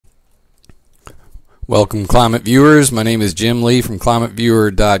Welcome, Climate Viewers. My name is Jim Lee from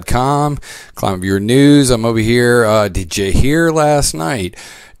ClimateViewer.com. ClimateViewer News. I'm over here. Did you hear last night?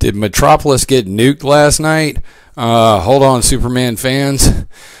 Did Metropolis get nuked last night? Hold on, Superman fans.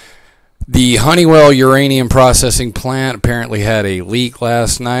 The Honeywell Uranium Processing Plant apparently had a leak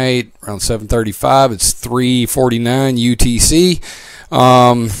last night around 7:35. It's 3:49 UTC.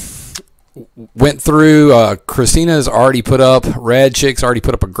 Went through. Christina's already put up. Rad Chick's already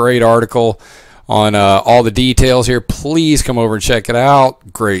put up a great article on all the details here. Please come over and check it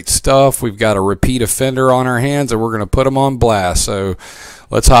out. Great stuff. We've got a repeat offender on our hands, and we're going to put them on blast. So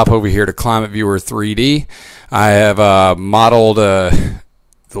let's hop over here to ClimateViewer 3D. I have modeled the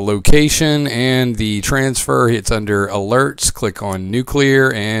location and the transfer. It's under alerts. Click on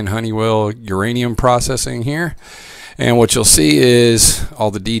nuclear and Honeywell uranium processing here. And what you'll see is all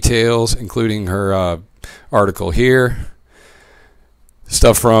the details, including her article here.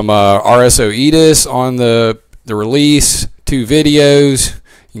 Stuff from RSO EDIS on the release, 2 videos.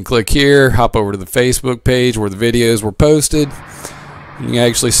 You can click here, hop over to the Facebook page where the videos were posted. You can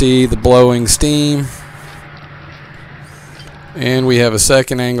actually see the blowing steam. And we have a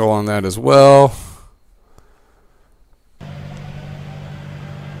second angle on that as well.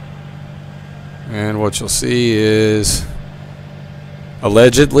 And what you'll see is,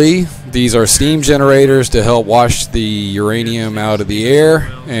 allegedly, these are steam generators to help wash the uranium out of the air,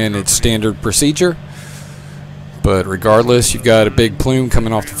 and it's standard procedure. But regardless, you've got a big plume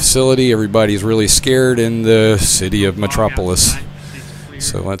coming off the facility. Everybody's really scared in the city of Metropolis.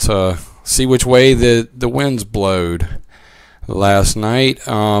 So let's see which way the winds blowed last night.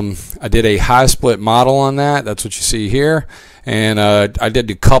 I did a high split model on that. That's what you see here. And I did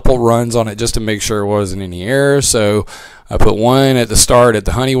a couple runs on it just to make sure there wasn't any errors. So I put one at the start at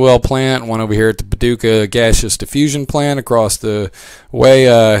the Honeywell plant, one over here at the Paducah gaseous diffusion plant across the way.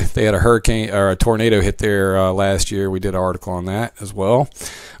 They had a hurricane or a tornado hit there last year. We did an article on that as well.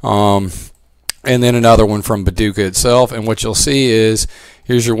 And then another one from Paducah itself. And what you'll see is,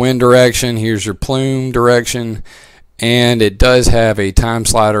 here's your wind direction, here's your plume direction, and it does have a time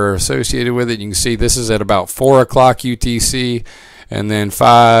slider associated with it. You can see this is at about 4 o'clock UTC, and then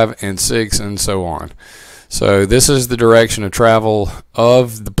 5 and 6 and so on. So this is the direction of travel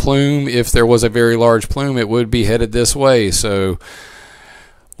of the plume. If there was a very large plume, it would be headed this way. So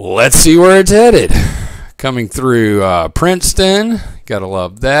let's see where it's headed. Coming through Princeton, gotta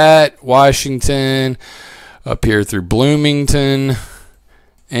love that. Washington, up here through Bloomington,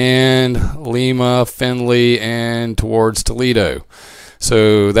 and Lima, Findlay, and towards Toledo.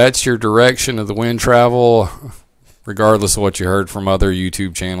 So that's your direction of the wind travel, regardless of what you heard from other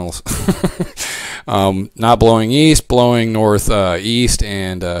YouTube channels. Not blowing east, blowing northeast,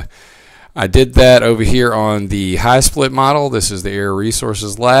 and I did that over here on the high split model. This is the Air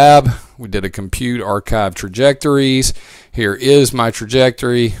Resources Lab. We did a compute archive trajectories. Here is my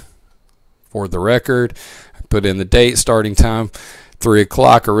trajectory for the record. I put in the date, starting time, 3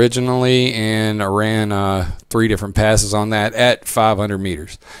 o'clock originally, and I ran 3 different passes on that at 500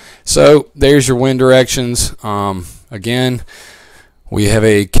 meters. So there's your wind directions. Again, we have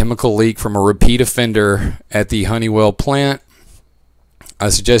a chemical leak from a repeat offender at the Honeywell plant. I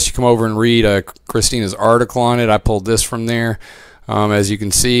suggest you come over and read Christina's article on it. I pulled this from there. As you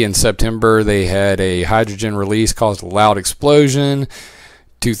can see, in September they had a hydrogen release caused a loud explosion.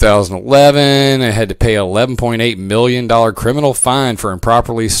 2011, they had to pay a $11.8 million criminal fine for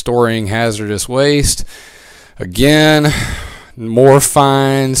improperly storing hazardous waste. Again, more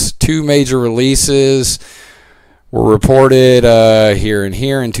fines. 2 major releases were reported here and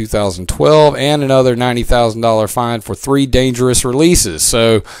here in 2012, and another $90,000 fine for 3 dangerous releases.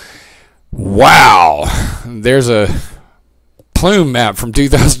 So, wow, there's a plume map from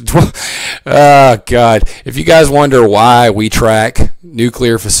 2012. Oh, God. If you guys wonder why we track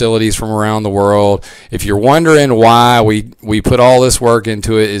nuclear facilities from around the world, if you're wondering why we put all this work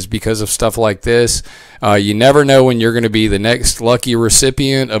into it, is because of stuff like this. You never know when you're going to be the next lucky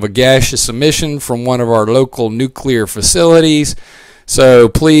recipient of a gaseous emission from one of our local nuclear facilities. So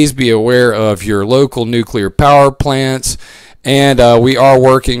please be aware of your local nuclear power plants. And we are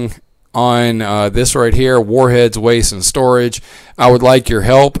working on this right here, warheads, waste, and storage. I would like your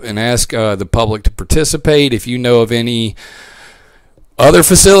help and ask the public to participate. If you know of any other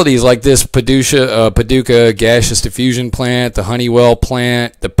facilities like this Paducah gaseous diffusion plant, the Honeywell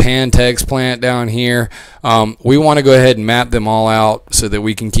plant, the Pantex plant down here, we want to go ahead and map them all out so that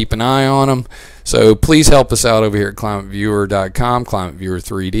we can keep an eye on them. So please help us out over here at ClimateViewer.com, ClimateViewer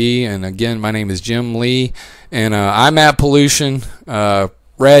 3D. And again, my name is Jim Lee, and I map pollution.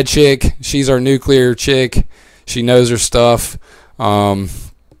 Rad Chick, she's our nuclear chick. She knows her stuff.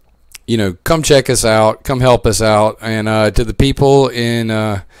 come check us out, come help us out. And to the people in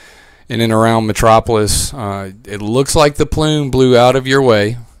and around Metropolis, it looks like the plume blew out of your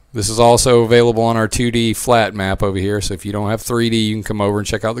way. This is also available on our 2D flat map over here, so if you don't have 3D, you can come over and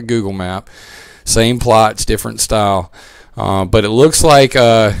check out the Google map. Same plots, different style. But it looks like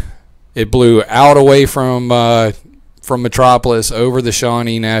it blew out away from Metropolis over the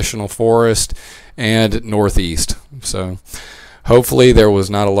Shawnee National Forest and northeast. So hopefully there was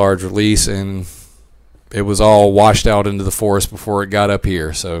not a large release and it was all washed out into the forest before it got up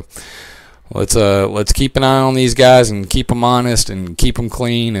here. So let's keep an eye on these guys and keep them honest and keep them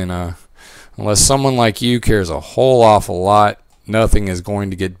clean. And unless someone like you cares a whole awful lot, nothing is going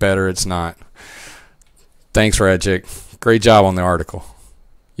to get better. It's not. Thanks, Rad Chick. Great job on the article.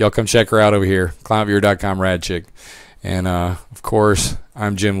 Y'all come check her out over here, ClimateViewer.com, Rad Chick. And of course,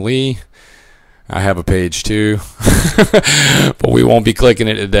 I'm Jim Lee. I have a page too, but we won't be clicking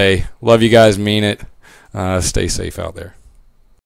it today. Love you guys, mean it. Stay safe out there.